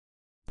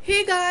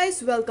Hey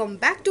guys, welcome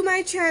back to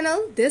my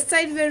channel. This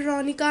side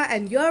Veronica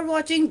and you're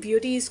watching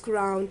Beauty's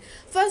Crown.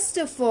 First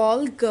of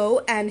all,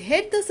 go and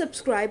hit the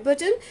subscribe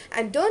button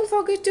and don't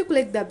forget to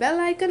click the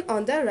bell icon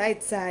on the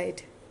right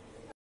side.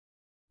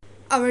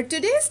 Our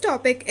today's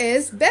topic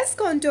is best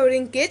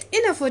contouring kit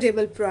in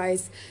affordable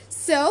price.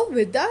 So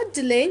without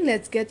delaying,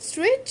 let's get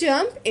straight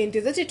jump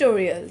into the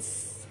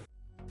tutorials.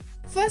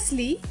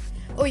 Firstly,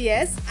 oh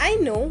yes, I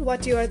know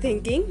what you are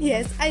thinking.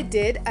 Yes, I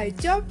did. I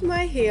chopped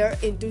my hair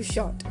into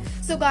short.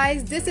 So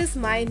guys, this is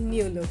my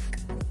new look.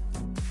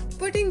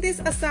 Putting this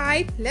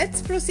aside,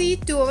 let's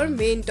proceed to our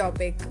main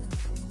topic.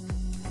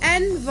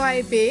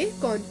 NYB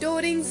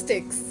contouring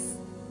sticks.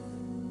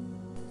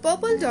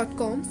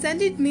 Purple.com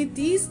sent me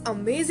these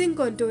amazing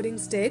contouring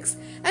sticks,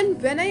 and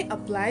when I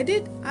applied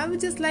it, I was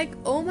just like,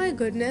 oh my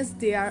goodness,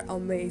 they are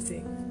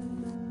amazing.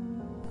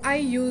 I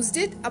used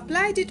it,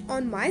 applied it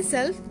on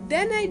myself,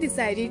 then I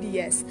decided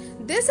yes,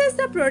 this is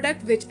the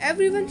product which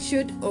everyone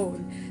should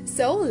own.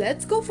 So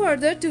let's go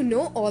further to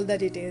know all the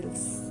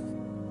details.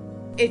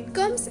 It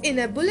comes in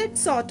a bullet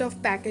sort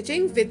of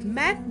packaging with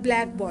matte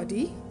black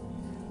body.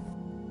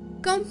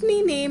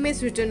 Company name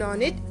is written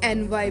on it,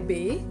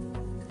 NYB.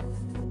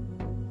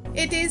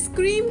 It is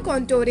cream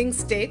contouring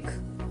stick.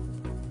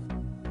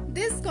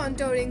 This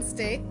contouring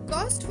stick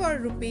cost for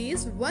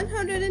rupees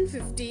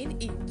 115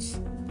 each.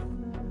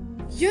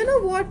 You know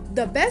what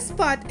the best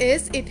part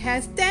is? It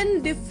has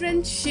 10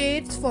 different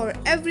shades for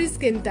every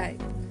skin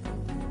type.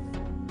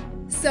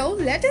 So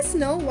let us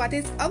know what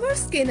is our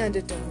skin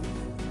undertone.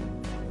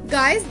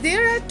 Guys,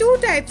 there are two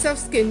types of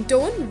skin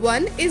tone.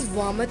 One is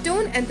warmer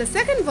tone and the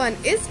second one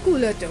is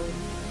cooler tone.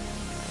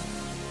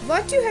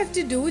 What you have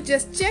to do,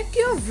 just check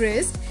your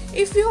wrist.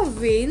 If your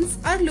veins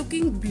are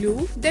looking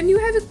blue, then you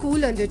have a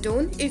cool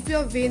undertone. If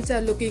your veins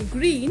are looking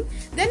green,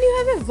 then you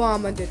have a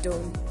warm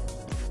undertone.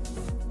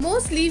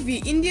 Mostly we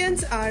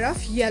Indians are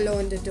of yellow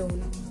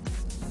undertone.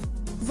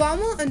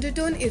 Warmer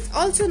undertone is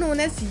also known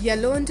as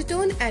yellow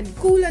undertone and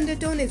cool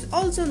undertone is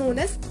also known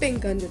as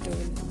pink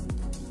undertone.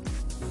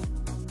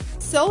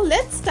 So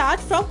let's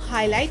start from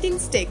highlighting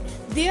stick.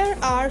 There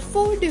are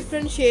 4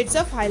 different shades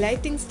of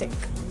highlighting stick.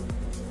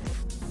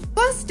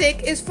 First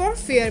stick is for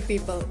fair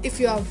people. If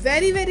you are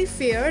very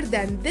fair,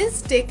 then this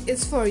stick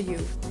is for you.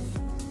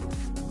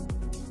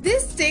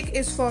 This stick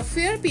is for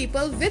fair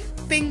people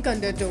with pink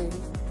undertone.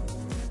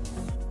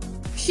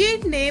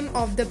 Shade name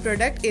of the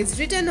product is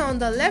written on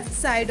the left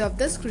side of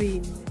the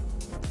screen.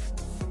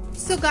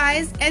 So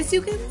guys, as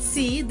you can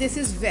see, this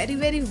is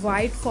very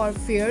white for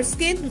fair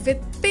skin with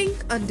pink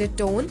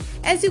undertone.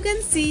 As you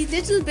can see,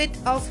 little bit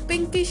of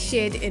pinkish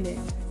shade in it.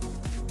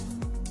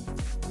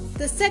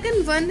 The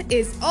second one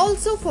is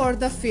also for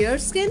the fair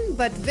skin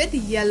but with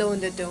yellow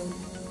undertone.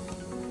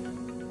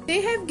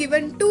 They have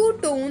given 2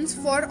 tones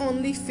for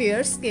only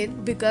fair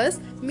skin because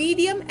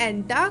medium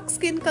and dark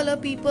skin color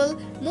people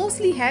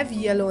mostly have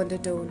yellow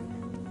undertone.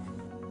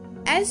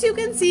 As you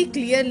can see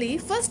clearly,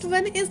 first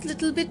one is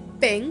little bit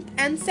pink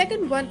and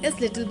second one is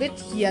little bit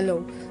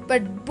yellow,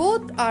 but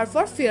both are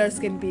for fair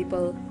skin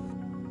people.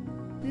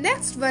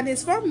 Next one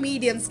is for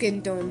medium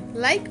skin tone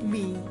like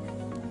me.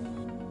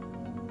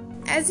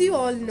 As you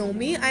all know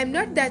me, I am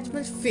not that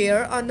much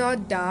fair or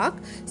not dark,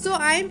 so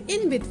I am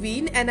in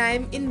between and I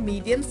am in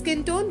medium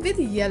skin tone with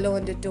yellow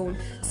undertone.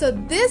 So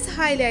this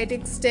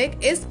highlighting stick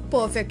is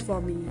perfect for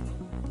me.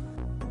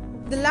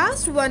 The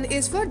last one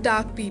is for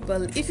dark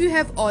people. If you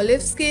have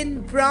olive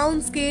skin,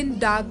 brown skin,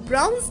 dark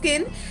brown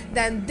skin,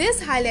 then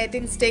this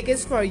highlighting stick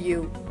is for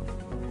you.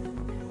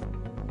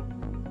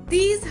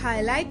 These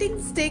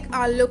highlighting sticks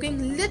are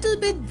looking little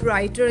bit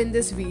brighter in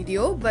this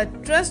video,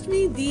 but trust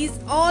me, these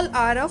all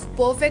are of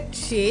perfect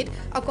shade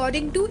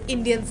according to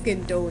Indian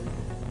skin tone.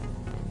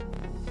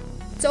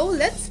 So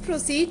let's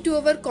proceed to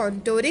our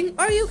contouring,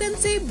 or you can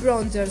say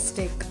bronzer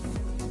stick.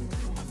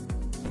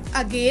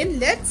 Again,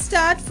 let's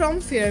start from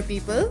fair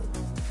people.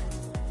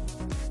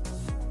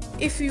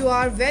 If you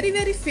are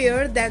very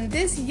fair, then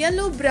this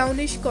yellow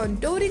brownish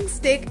contouring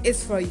stick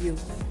is for you.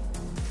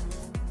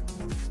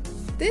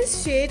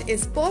 This shade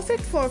is perfect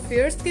for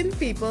fair skin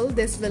people.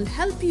 This will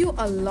help you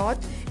a lot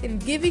in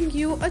giving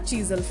you a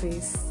chisel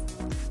face.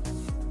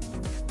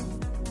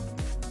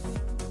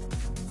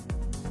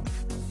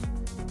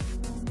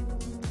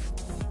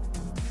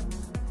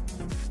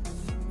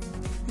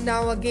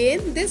 Now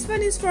again, this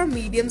one is for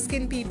medium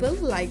skin people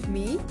like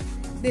me.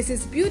 This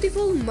is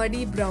beautiful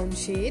muddy brown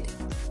shade.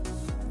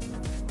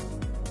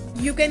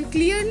 You can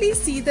clearly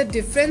see the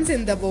difference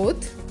in the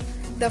both.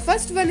 The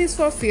first one is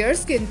for fair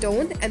skin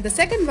tone and the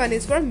second one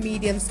is for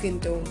medium skin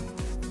tone.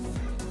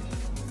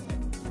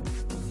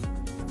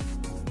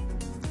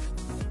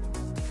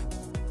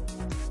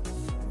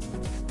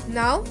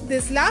 Now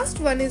this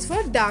last one is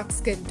for dark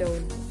skin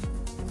tone.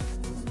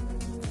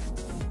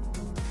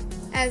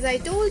 As I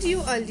told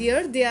you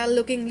earlier, they are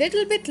looking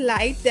little bit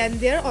light than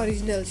their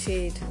original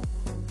shade.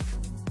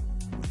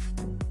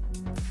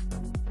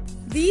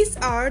 These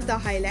are the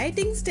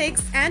highlighting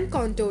sticks and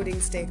contouring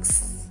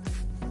sticks.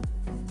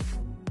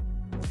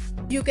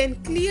 You can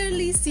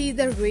clearly see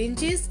the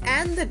ranges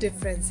and the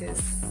differences.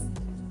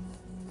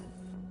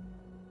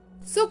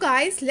 So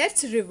guys,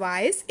 let's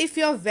revise. If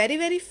you're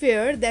very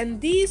fair, then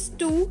these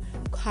two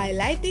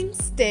highlighting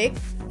stick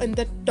on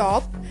the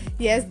top,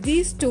 yes,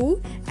 these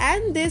two,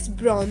 and this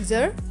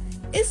bronzer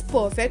is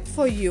perfect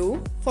for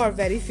you, for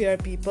very fair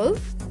people.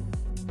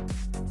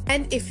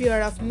 And if you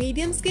are of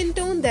medium skin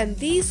tone, then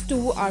these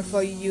two are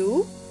for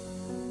you.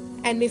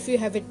 And if you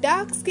have a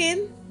dark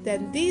skin,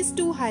 then these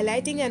two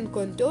highlighting and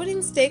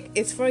contouring stick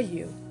is for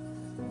you.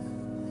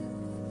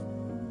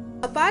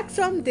 Apart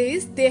from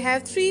this, they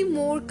have 3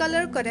 more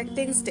color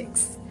correcting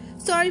sticks.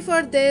 Sorry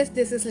for this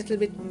is little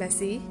bit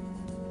messy.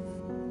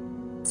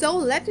 So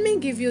let me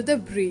give you the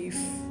brief.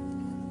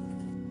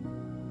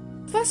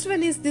 First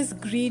one is this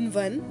green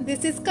one.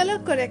 This is color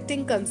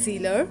correcting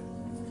concealer.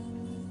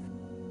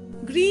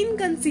 Green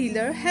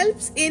concealer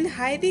helps in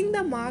hiding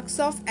the marks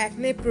of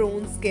acne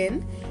prone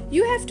skin.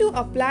 You have to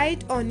apply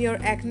it on your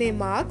acne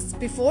marks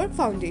before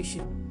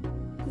foundation.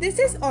 This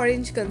is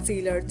orange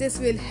concealer. This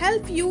will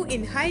help you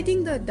in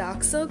hiding the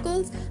dark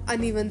circles,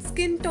 uneven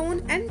skin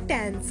tone and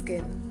tan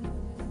skin.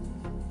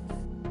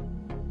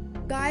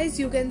 Guys,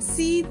 you can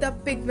see the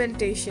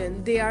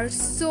pigmentation. They are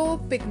so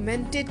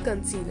pigmented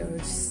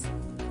concealers.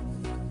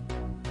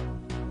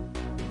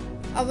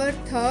 Our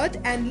third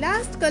and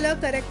last color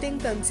correcting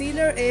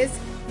concealer is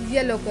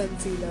yellow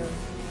concealer.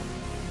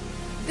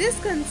 This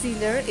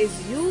concealer is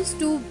used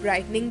to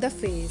brightening the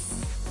face.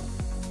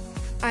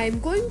 I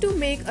am going to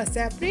make a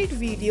separate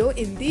video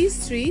in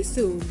these 3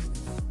 soon.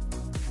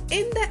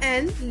 In the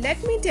end, let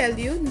me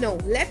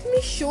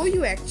show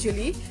you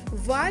actually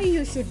why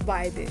you should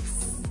buy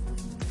this.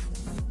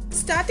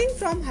 Starting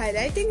from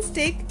highlighting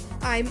stick,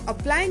 I am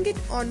applying it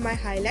on my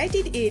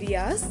highlighted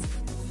areas,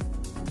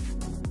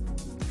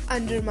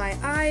 under my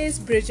eyes,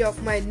 bridge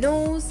of my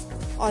nose,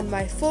 on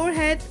my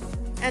forehead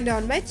and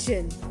on my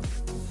chin.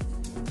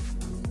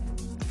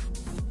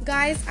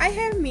 Guys, I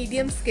have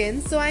medium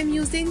skin, so I'm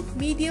using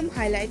medium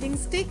highlighting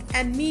stick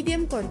and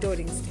medium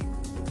contouring stick.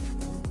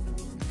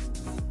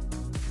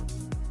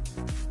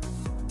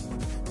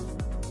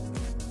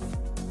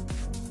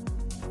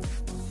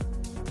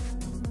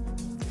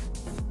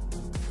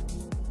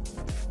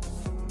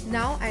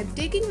 Now I'm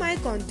taking my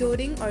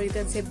contouring, or you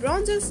can say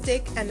bronzer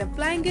stick, and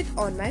applying it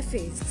on my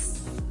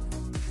face.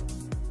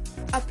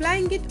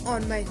 Applying it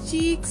on my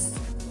cheeks,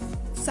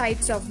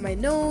 sides of my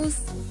nose,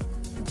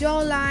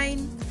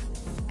 jawline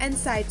and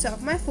sides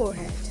of my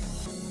forehead.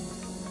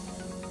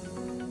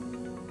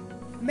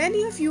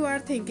 Many of you are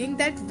thinking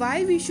that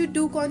why we should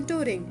do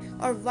contouring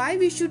or why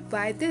we should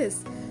buy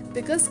this.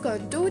 Because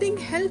contouring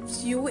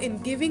helps you in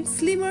giving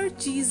slimmer,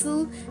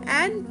 chisel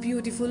and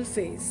beautiful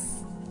face.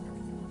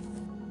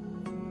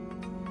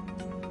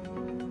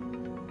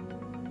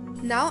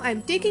 Now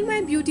I'm taking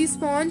my beauty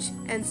sponge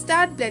and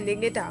start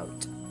blending it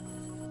out.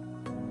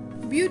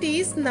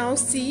 Beauties, now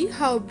see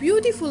how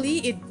beautifully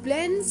it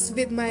blends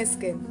with my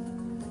skin.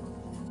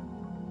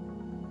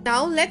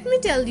 Now let me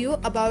tell you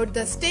about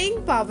the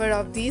staying power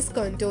of these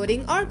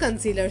contouring or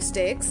concealer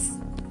sticks.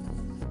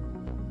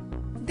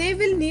 They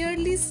will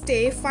nearly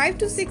stay 5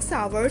 to 6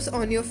 hours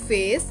on your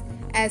face,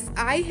 as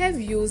I have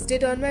used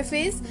it on my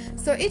face,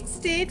 so it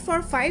stayed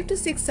for 5 to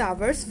 6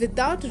 hours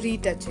without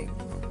retouching.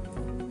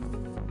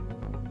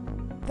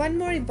 One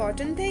more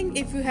important thing,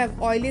 if you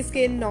have oily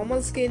skin,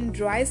 normal skin,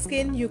 dry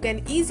skin, you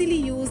can easily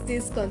use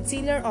this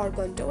concealer or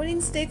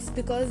contouring sticks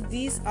because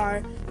these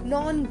are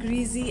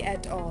non-greasy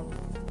at all.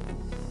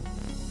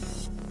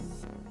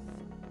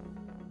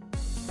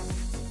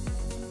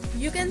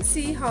 You can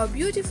see how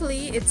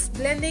beautifully it's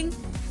blending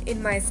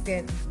in my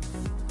skin.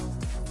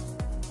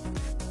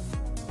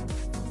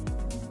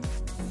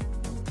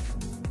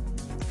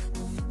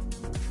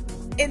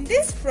 In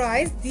this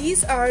price,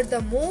 these are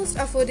the most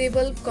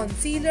affordable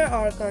concealer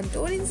or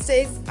contouring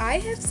sticks I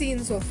have seen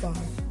so far.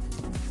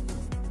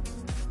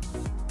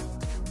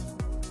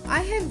 I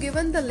have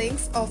given the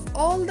links of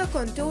all the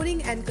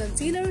contouring and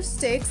concealer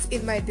sticks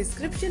in my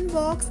description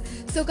box,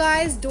 so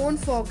guys, don't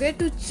forget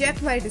to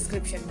check my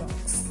description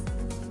box.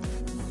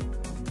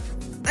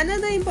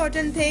 Another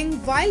important thing,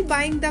 while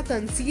buying the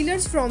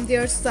concealers from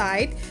their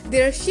site,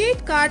 their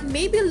shade card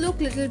may look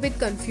little bit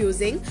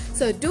confusing,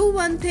 so do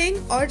one thing,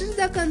 order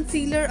the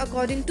concealer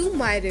according to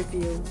my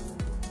review.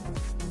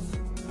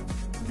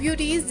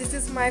 Beauties, this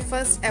is my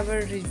first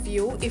ever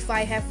review. If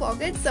I have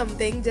forget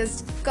something,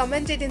 just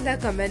comment it in the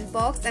comment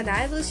box and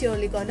I will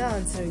surely gonna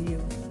answer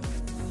you.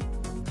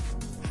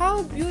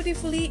 How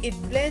beautifully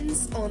it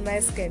blends on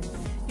my skin.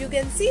 You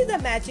can see the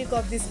magic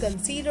of this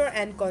concealer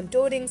and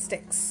contouring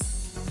sticks.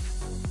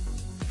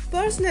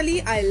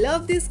 Personally, I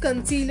love these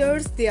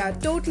concealers. They are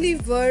totally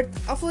worth,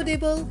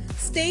 affordable,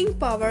 staying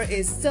power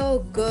is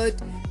so good,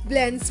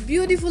 blends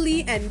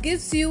beautifully and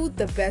gives you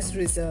the best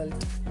result.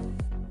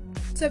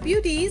 So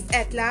beauties,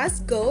 at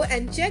last go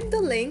and check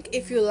the link.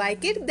 If you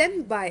like it,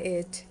 then buy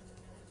it.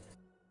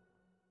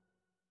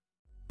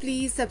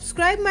 Please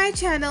subscribe my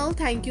channel.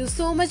 Thank you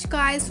so much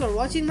guys for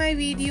watching my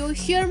video.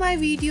 Share my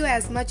video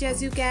as much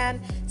as you can.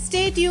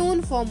 Stay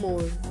tuned for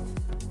more.